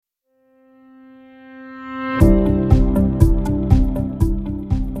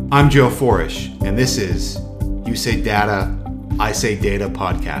I'm Joe Forish, and this is You Say Data, I Say Data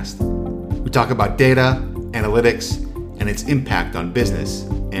podcast. We talk about data, analytics, and its impact on business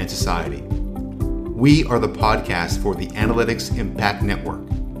and society. We are the podcast for the Analytics Impact Network.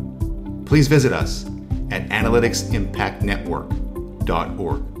 Please visit us at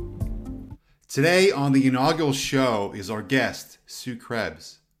analyticsimpactnetwork.org. Today on the inaugural show is our guest, Sue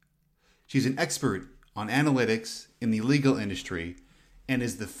Krebs. She's an expert on analytics in the legal industry and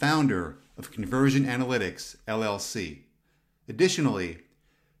is the founder of Conversion Analytics, LLC. Additionally,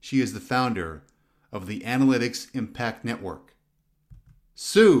 she is the founder of the Analytics Impact Network.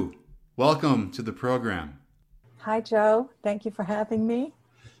 Sue, welcome to the program. Hi, Joe. Thank you for having me.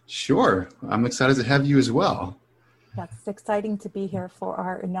 Sure. I'm excited to have you as well. Yes, it's exciting to be here for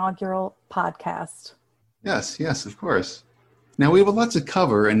our inaugural podcast. Yes, of course. Now, we have a lot to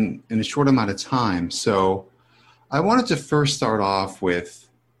cover in a short amount of time, so I wanted to first start off with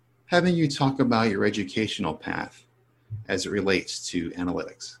having you talk about your educational path as it relates to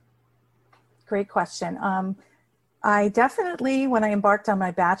analytics. Great question. I definitely, when I embarked on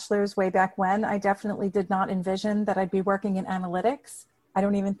my bachelor's way back when, I definitely did not envision that I'd be working in analytics. I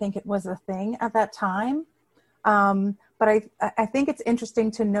don't even think it was a thing at that time. But I think it's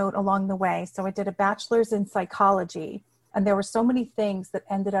interesting to note along the way. So I did a bachelor's in psychology, and there were so many things that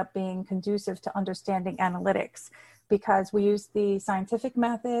ended up being conducive to understanding analytics because we used the scientific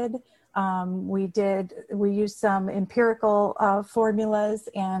method. We used some empirical formulas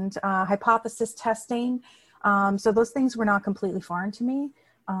and hypothesis testing. So those things were not completely foreign to me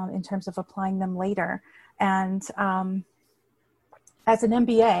in terms of applying them later. And as an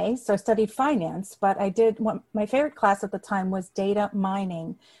MBA, so I studied finance, but my favorite class at the time was data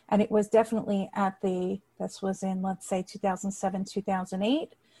mining. And it was definitely this was in, let's say, 2007,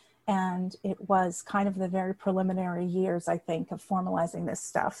 2008. And it was kind of the very preliminary years, I think, of formalizing this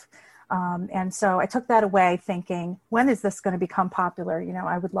stuff. And so I took that away thinking, when is this going to become popular? You know,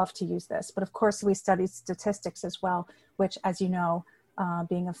 I would love to use this. But of course, we studied statistics as well, which, as you know,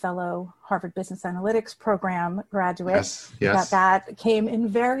 being a fellow Harvard Business Analytics program graduate, yes. That came in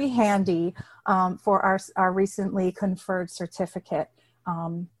very handy for our recently conferred certificate.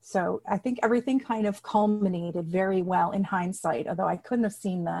 So I think everything kind of culminated very well in hindsight, although I couldn't have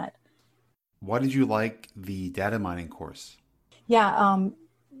seen that. Why did you like the data mining course? Yeah,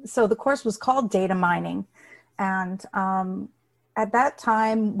 so the course was called Data Mining. And at that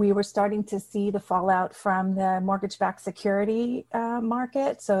time, we were starting to see the fallout from the mortgage-backed security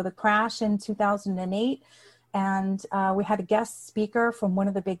market. So the crash in 2008. And we had a guest speaker from one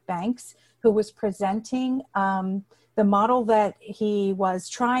of the big banks who was presenting the model that he was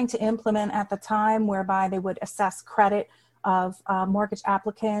trying to implement at the time, whereby they would assess credit of mortgage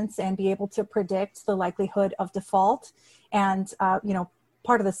applicants and be able to predict the likelihood of default. And,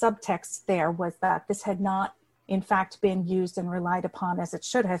 part of the subtext there was that this had not, in fact, been used and relied upon as it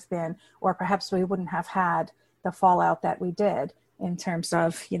should have been, or perhaps we wouldn't have had the fallout that we did in terms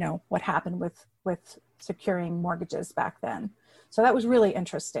of, what happened with securing mortgages back then. So that was really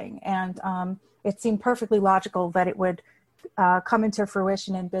interesting. And it seemed perfectly logical that it would come into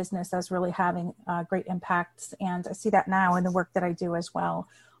fruition in business as really having great impacts. And I see that now in the work that I do as well,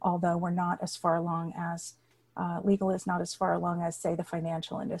 although we're not as far along as, legal is not as far along as, say, the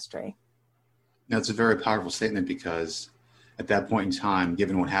financial industry. Now, it's a very powerful statement because at that point in time,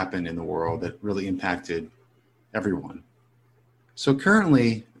 given what happened in the world, that really impacted everyone. So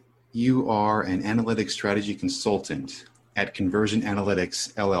currently, you are an analytics strategy consultant at Conversion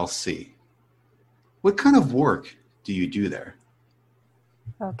Analytics, LLC. What kind of work do you do there?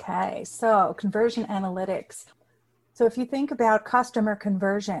 Okay, so conversion analytics. So if you think about customer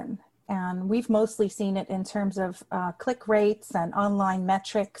conversion, and we've mostly seen it in terms of click rates and online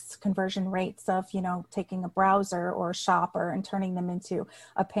metrics, conversion rates of, taking a browser or a shopper and turning them into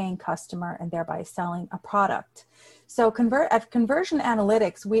a paying customer and thereby selling a product. So at Conversion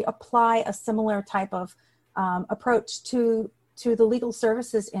Analytics, we apply a similar type of approach to the legal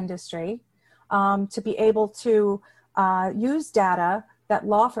services industry to be able to use data that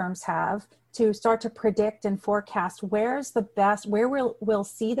law firms have to start to predict and forecast where we'll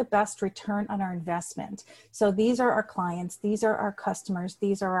see the best return on our investment. So these are our clients, these are our customers,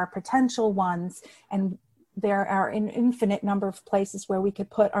 these are our potential ones, and there are an infinite number of places where we could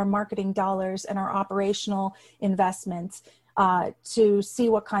put our marketing dollars and our operational investments to see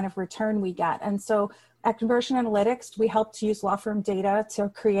what kind of return we get. And so at Conversion Analytics, we help to use law firm data to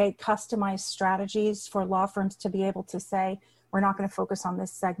create customized strategies for law firms to be able to say, we're not going to focus on this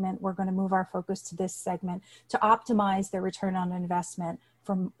segment. We're going to move our focus to this segment to optimize their return on investment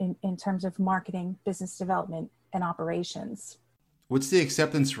in terms of marketing, business development, and operations. What's the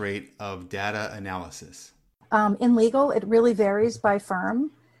acceptance rate of data analysis? In legal, it really varies by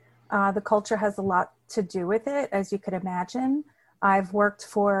firm. The culture has a lot to do with it, as you could imagine. I've worked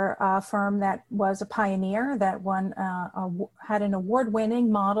for a firm that was a pioneer that had an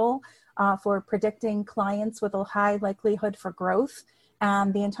award-winning model for predicting clients with a high likelihood for growth.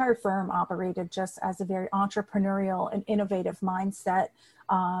 And the entire firm operated just as a very entrepreneurial and innovative mindset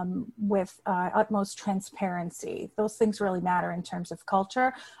with utmost transparency. Those things really matter in terms of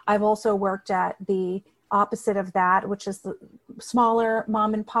culture. I've also worked at the opposite of that, which is the smaller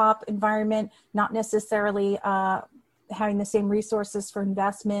mom and pop environment, not necessarily having the same resources for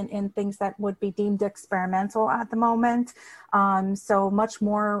investment in things that would be deemed experimental at the moment. So much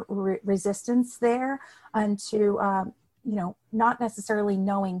more resistance there, and to not necessarily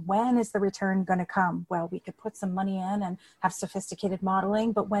knowing when is the return going to come. Well, we could put some money in and have sophisticated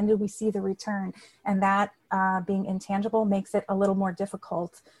modeling, but when do we see the return? And that being intangible makes it a little more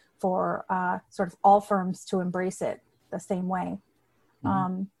difficult for sort of all firms to embrace it the same way.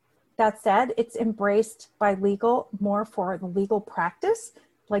 Mm-hmm. That said, it's embraced by legal more for the legal practice,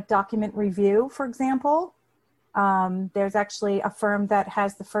 like document review, for example. There's actually a firm that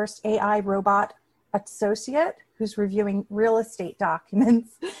has the first AI robot associate who's reviewing real estate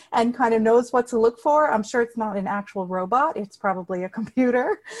documents and kind of knows what to look for. I'm sure it's not an actual robot. It's probably a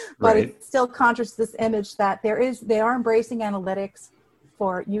computer, but right. It still conjures this image that they are embracing analytics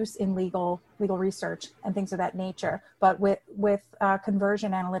for use in legal research and things of that nature. But with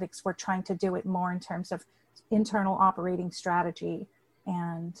conversion analytics, we're trying to do it more in terms of internal operating strategy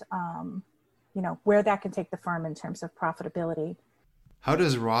and where that can take the firm in terms of profitability. How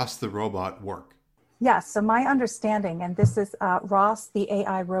does Ross the robot work? Yes, so my understanding, and this is Ross the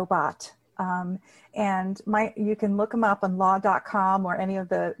AI robot, and you can look him up on law.com or any of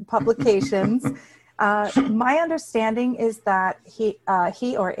the publications. My understanding is that he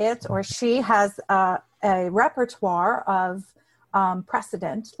or it or she has a repertoire of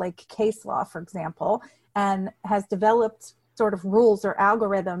precedent, like case law, for example, and has developed sort of rules or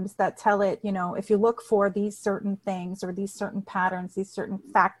algorithms that tell it, if you look for these certain things or these certain patterns, these certain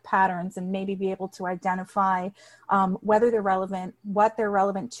fact patterns, and maybe be able to identify whether they're relevant, what they're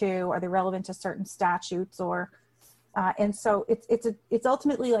relevant to, are they relevant to certain statutes or and so it's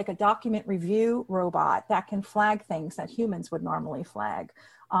ultimately like a document review robot that can flag things that humans would normally flag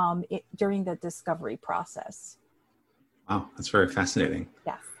during the discovery process. Wow, that's very fascinating.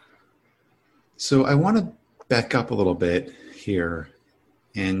 Yes. So I want to back up a little bit here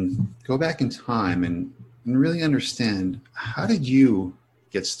and go back in time and really understand, how did you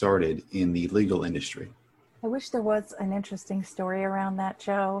get started in the legal industry? I wish there was an interesting story around that,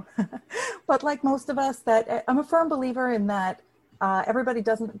 Joe. But like most of us, I'm a firm believer in that everybody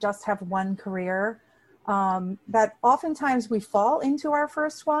doesn't just have one career, that oftentimes we fall into our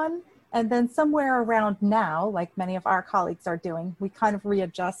first one, and then somewhere around now, like many of our colleagues are doing, we kind of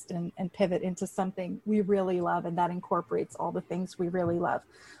readjust and pivot into something we really love, and that incorporates all the things we really love.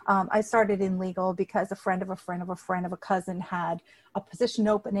 I started in legal because a friend of a friend of a friend of a cousin had a position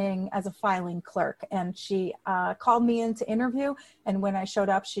opening as a filing clerk, and she called me in to interview, and when I showed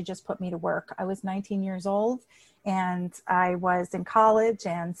up, she just put me to work. I was 19 years old, and I was in college,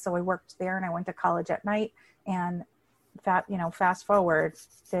 and so I worked there, and I went to college at night, and fast forward,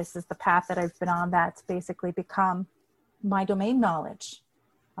 this is the path that I've been on that's basically become my domain knowledge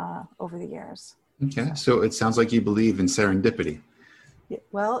over the years. Okay, so it sounds like you believe in serendipity.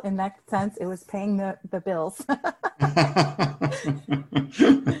 Well, in that sense, it was paying the bills.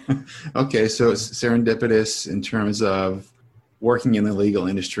 Okay, so it's serendipitous in terms of working in the legal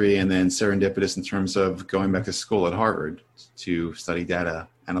industry, and then serendipitous in terms of going back to school at Harvard to study data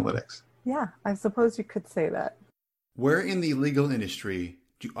analytics. Yeah, I suppose you could say that. Where in the legal industry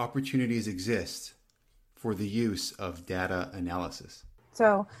do opportunities exist for the use of data analysis?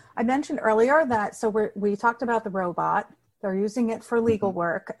 So I mentioned earlier that, we talked about the robot. They're using it for legal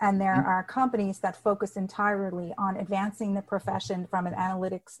work, and there are companies that focus entirely on advancing the profession from an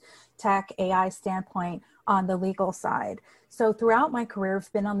analytics, tech, AI standpoint on the legal side. So throughout my career,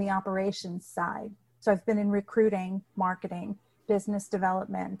 I've been on the operations side. So I've been in recruiting, marketing, business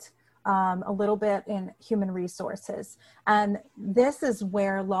development, a little bit in human resources. And this is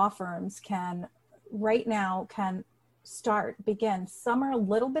where law firms can begin. Some are a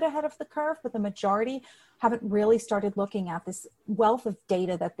little bit ahead of the curve, but the majority haven't really started looking at this wealth of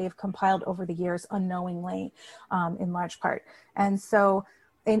data that they've compiled over the years unknowingly, in large part. And so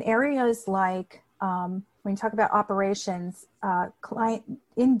in areas like, when you talk about operations,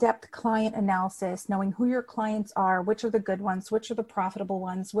 in-depth client analysis, knowing who your clients are, which are the good ones, which are the profitable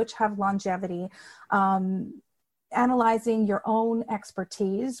ones, which have longevity, analyzing your own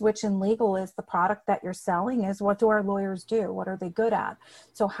expertise, which in legal is the product that you're selling, is what do our lawyers do? What are they good at?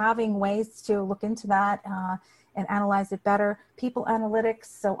 So having ways to look into that and analyze it better. People analytics,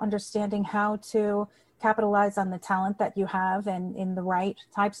 so understanding how to capitalize on the talent that you have and in the right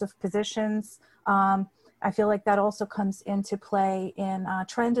types of positions. I feel like that also comes into play in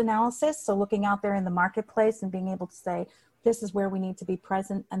trend analysis. So looking out there in the marketplace and being able to say, this is where we need to be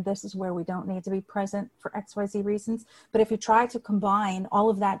present and this is where we don't need to be present for XYZ reasons. But if you try to combine all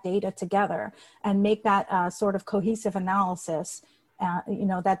of that data together and make that sort of cohesive analysis,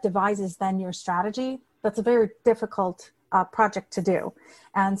 that devises then your strategy, that's a very difficult project to do.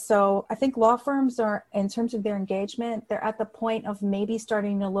 And so I think law firms are, in terms of their engagement, they're at the point of maybe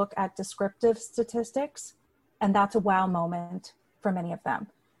starting to look at descriptive statistics. And that's a wow moment for many of them.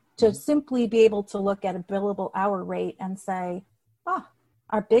 To simply be able to look at a billable hour rate and say,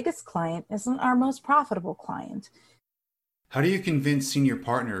 our biggest client isn't our most profitable client. How do you convince senior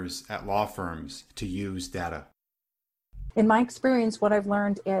partners at law firms to use data? In my experience, what I've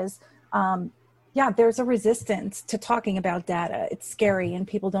learned is, there's a resistance to talking about data. It's scary and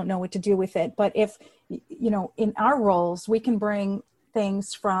people don't know what to do with it. But if, in our roles, we can bring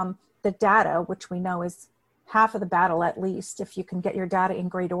things from the data, which we know is half of the battle at least, if you can get your data in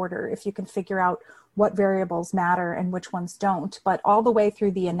great order, if you can figure out what variables matter and which ones don't, but all the way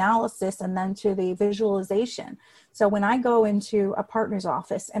through the analysis and then to the visualization. So when I go into a partner's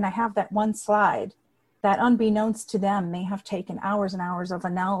office and I have that one slide that unbeknownst to them may have taken hours and hours of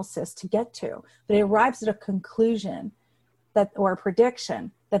analysis to get to, but it arrives at a conclusion or a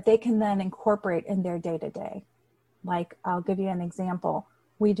prediction that they can then incorporate in their day-to-day. Like, I'll give you an example.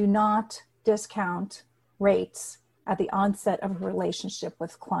 We do not discount rates at the onset of a relationship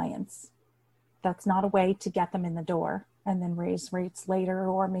with clients. That's not a way to get them in the door and then raise rates later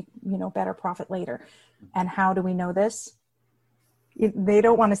or make, better profit later. And how do we know this? They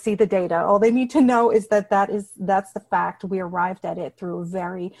don't want to see the data. All they need to know is that's the fact. We arrived at it through a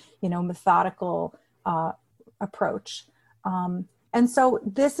very, methodical approach. And so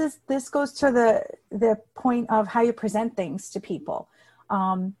this goes to the point of how you present things to people.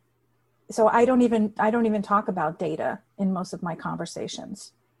 So I don't even talk about data in most of my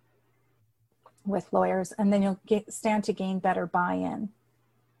conversations with lawyers, and then you'll stand to gain better buy-in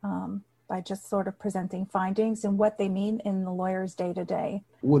by just sort of presenting findings and what they mean in the lawyer's day-to-day.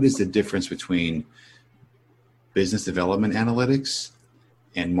 What is the difference between business development analytics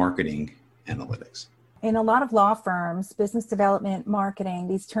and marketing analytics? In a lot of law firms, business development, marketing,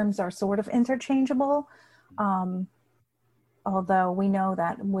 these terms are sort of interchangeable. Although we know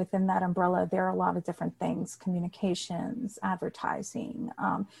that within that umbrella, there are a lot of different things: communications, advertising.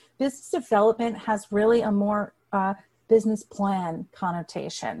 Business development has really a more business plan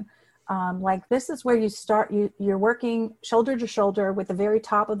connotation. Like, this is where you start, you're working shoulder to shoulder with the very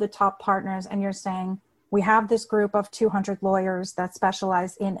top of the top partners, and you're saying, we have this group of 200 lawyers that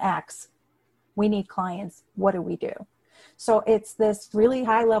specialize in X. We need clients. What do we do? So it's this really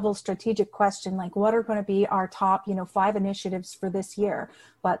high level strategic question, like, what are going to be our top, 5 initiatives for this year,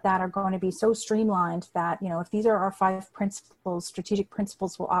 but that are going to be so streamlined that, if these are our 5 principles, strategic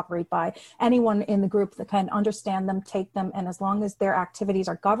principles we'll operate by, anyone in the group that can understand them, take them. And as long as their activities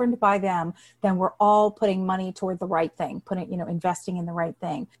are governed by them, then we're all putting money toward the right thing, investing in the right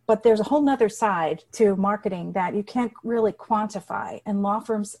thing. But there's a whole nother side to marketing that you can't really quantify. And law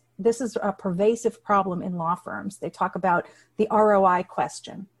firms, this is a pervasive problem in law firms. They talk about the ROI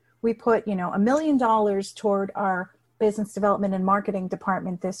question. We put, $1 million toward our business development and marketing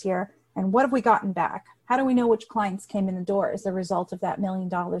department this year. And what have we gotten back? How do we know which clients came in the door as a result of that $1 million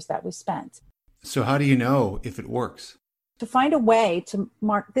that we spent? So how do you know if it works? To find a way to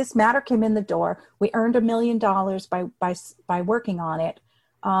mark, this matter came in the door. We earned $1 million by working on it.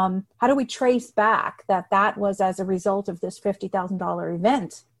 How do we trace back that was as a result of this $50,000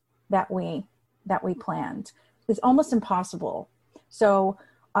 event that we planned? It's almost impossible. So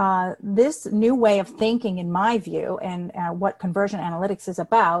this new way of thinking, in my view, and what conversion analytics is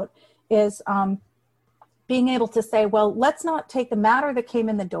about, is being able to say, well, let's not take the matter that came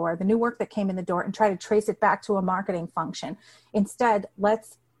in the door, the new work that came in the door, and try to trace it back to a marketing function. Instead,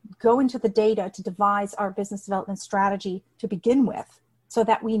 let's go into the data to devise our business development strategy to begin with, so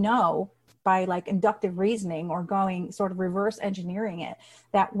that we know by like inductive reasoning or going sort of reverse engineering it,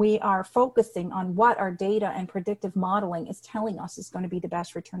 that we are focusing on what our data and predictive modeling is telling us is going to be the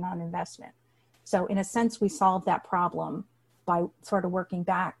best return on investment. So in a sense, we solve that problem by sort of working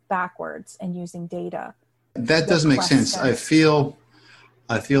backwards and using data. That does make sense. I feel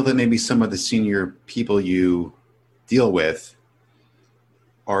that maybe some of the senior people you deal with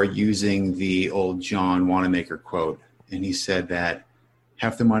are using the old John Wanamaker quote. And he said that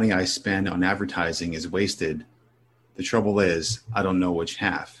half the money I spend on advertising is wasted. The trouble is, I don't know which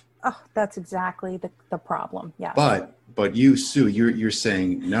half. Oh, that's exactly the problem. Yes. But you, Sue, you're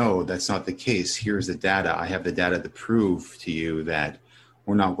saying, no, that's not the case. Here's the data. I have the data to prove to you that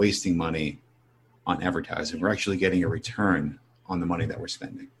we're not wasting money on advertising. We're actually getting a return on the money that we're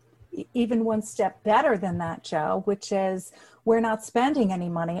spending. Even one step better than that, Joe, which is we're not spending any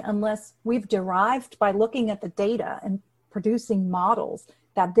money unless we've derived by looking at the data and producing models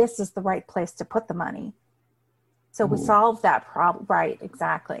that this is the right place to put the money. So we solve that problem. Right,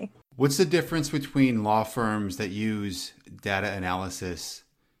 exactly. What's the difference between law firms that use data analysis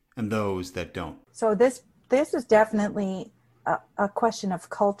and those that don't? So this is definitely a question of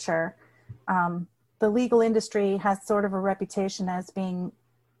culture. The legal industry has sort of a reputation as being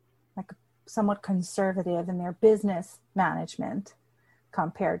like somewhat conservative in their business management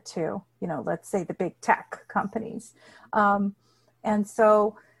compared to, let's say the big tech companies. And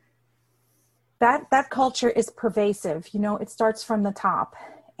so that culture is pervasive. It starts from the top.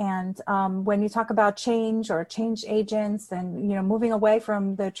 And when you talk about change or change agents and, moving away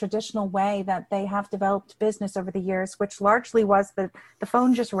from the traditional way that they have developed business over the years, which largely was the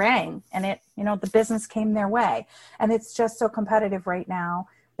phone just rang and the business came their way. And it's just so competitive right now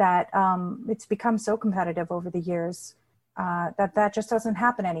that it's become so competitive over the years that just doesn't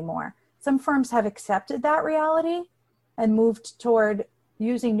happen anymore. Some firms have accepted that reality and moved toward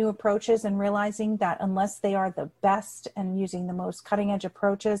using new approaches and realizing that unless they are the best and using the most cutting edge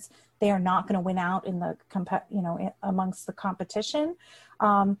approaches, they are not going to win out in the amongst the competition.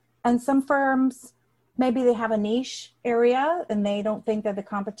 And some firms, maybe they have a niche area and they don't think that the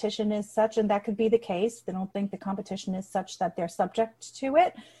competition is such, and that could be the case. They don't think the competition is such that they're subject to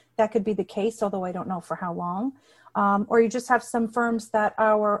it. That could be the case, although I don't know for how long. Or you just have some firms that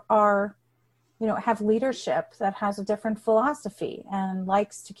are have leadership that has a different philosophy and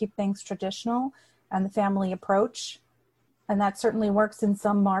likes to keep things traditional and the family approach. And that certainly works in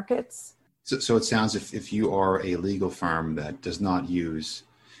some markets. So it sounds if you are a legal firm that does not use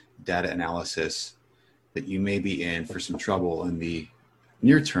data analysis, that you may be in for some trouble in the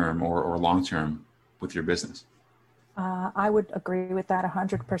near term or long term with your business. I would agree with that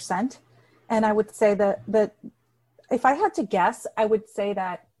 100%. And I would say that if I had to guess, I would say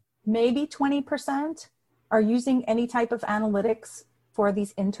that maybe 20% are using any type of analytics for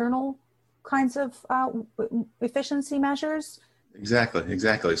these internal kinds of efficiency measures. Exactly.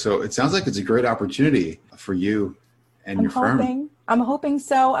 So it sounds like it's a great opportunity for you and your firm. I'm hoping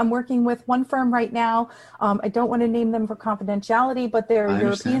so. I'm working with one firm right now. I don't want to name them for confidentiality, but they're a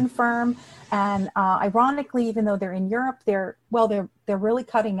European firm. And ironically, even though they're in Europe, they're really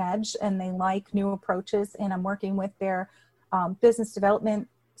cutting edge and they like new approaches. And I'm working with their business development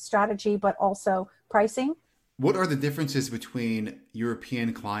strategy, but also pricing. What are the differences between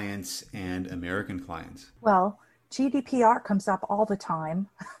European clients and American clients? Well, GDPR comes up all the time.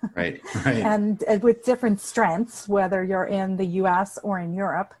 Right. and with different strengths, whether you're in the US or in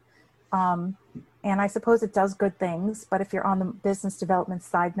Europe. And I suppose it does good things, but if you're on the business development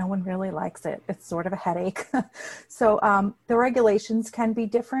side, no one really likes it. It's sort of a headache. So the regulations can be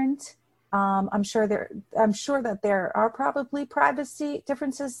different. I'm sure that there are probably privacy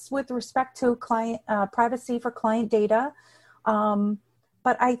differences with respect to client privacy for client data.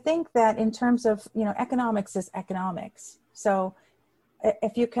 But I think that in terms of, economics is economics. So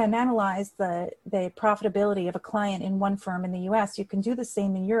if you can analyze the profitability of a client in one firm in the US, you can do the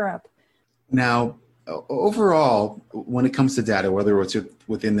same in Europe. Now, overall, when it comes to data, whether it's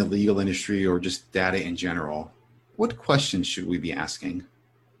within the legal industry or just data in general, what questions should we be asking?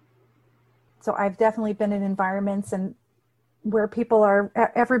 So I've definitely been in environments and where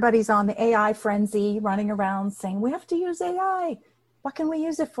everybody's on the AI frenzy, running around saying, we have to use AI. What can we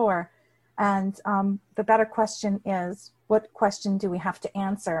use it for? And the better question is, what question do we have to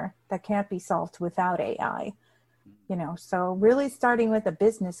answer that can't be solved without AI? So really starting with a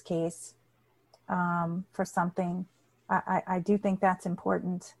business case for something, I do think that's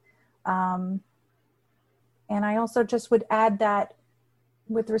important. And I also just would add that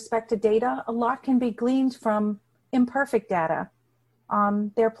with respect to data, a lot can be gleaned from imperfect data.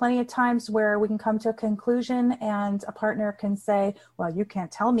 There are plenty of times where we can come to a conclusion and a partner can say, well, you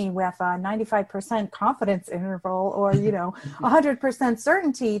can't tell me with a 95% confidence interval or, 100%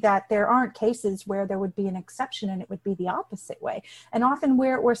 certainty that there aren't cases where there would be an exception and it would be the opposite way. And often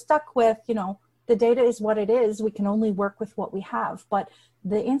we're stuck with, the data is what it is. We can only work with what we have, but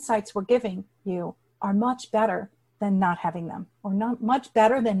the insights we're giving you are much better than not having them, or not much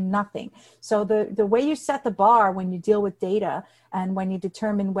better than nothing. So the way you set the bar when you deal with data and when you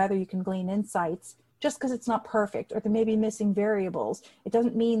determine whether you can glean insights, just because it's not perfect or there may be missing variables, it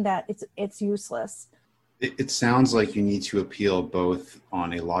doesn't mean that it's useless. It sounds like you need to appeal both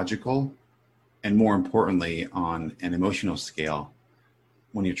on a logical and, more importantly, on an emotional scale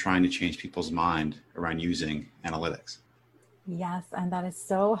when you're trying to change people's mind around using analytics. Yes, and that is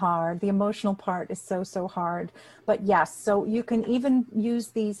so hard. The emotional part is so hard. But yes, so you can even use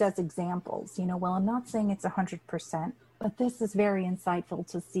these as examples. Well, I'm not saying it's 100%, but this is very insightful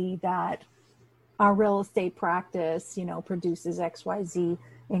to see that our real estate practice, produces XYZ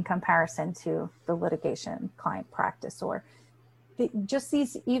in comparison to the litigation client practice, or just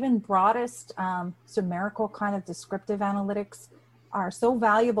these even broadest numerical kind of descriptive analytics are so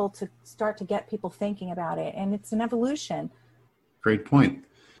valuable to start to get people thinking about it. And it's an evolution. Great point.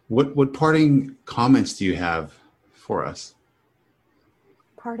 What parting comments do you have for us?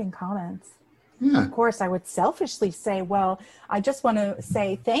 Parting comments. Yeah. Of course, I would selfishly say, well, I just want to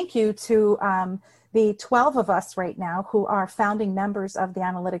say thank you to the 12 of us right now who are founding members of the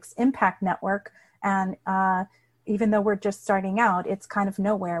Analytics Impact Network. And even though we're just starting out, it's kind of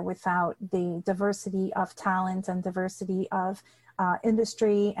nowhere without the diversity of talent and diversity of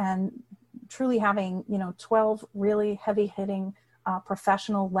industry, and truly having, 12 really heavy hitting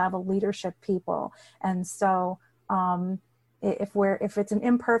professional level leadership people. And so if it's an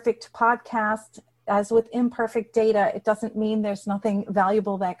imperfect podcast, as with imperfect data, it doesn't mean there's nothing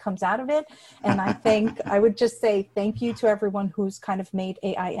valuable that comes out of it. And I think I would just say thank you to everyone who's kind of made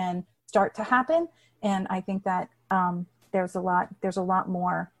AIN start to happen. And I think that there's a lot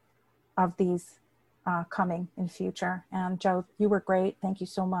more of these coming in future. And Joe, you were great. Thank you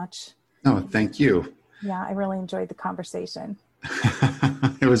so much. No, thank you. Yeah, I really enjoyed the conversation.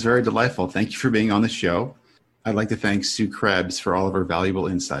 It was very delightful. Thank you for being on the show. I'd like to thank Sue Krebs for all of her valuable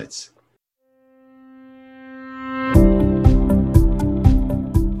insights.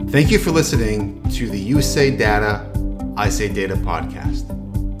 Thank you for listening to the You Say Data, I Say Data podcast.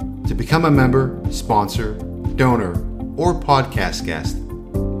 To become a member, sponsor, donor, or podcast guest,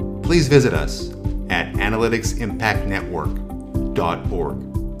 please visit us at analyticsimpactnetwork.org.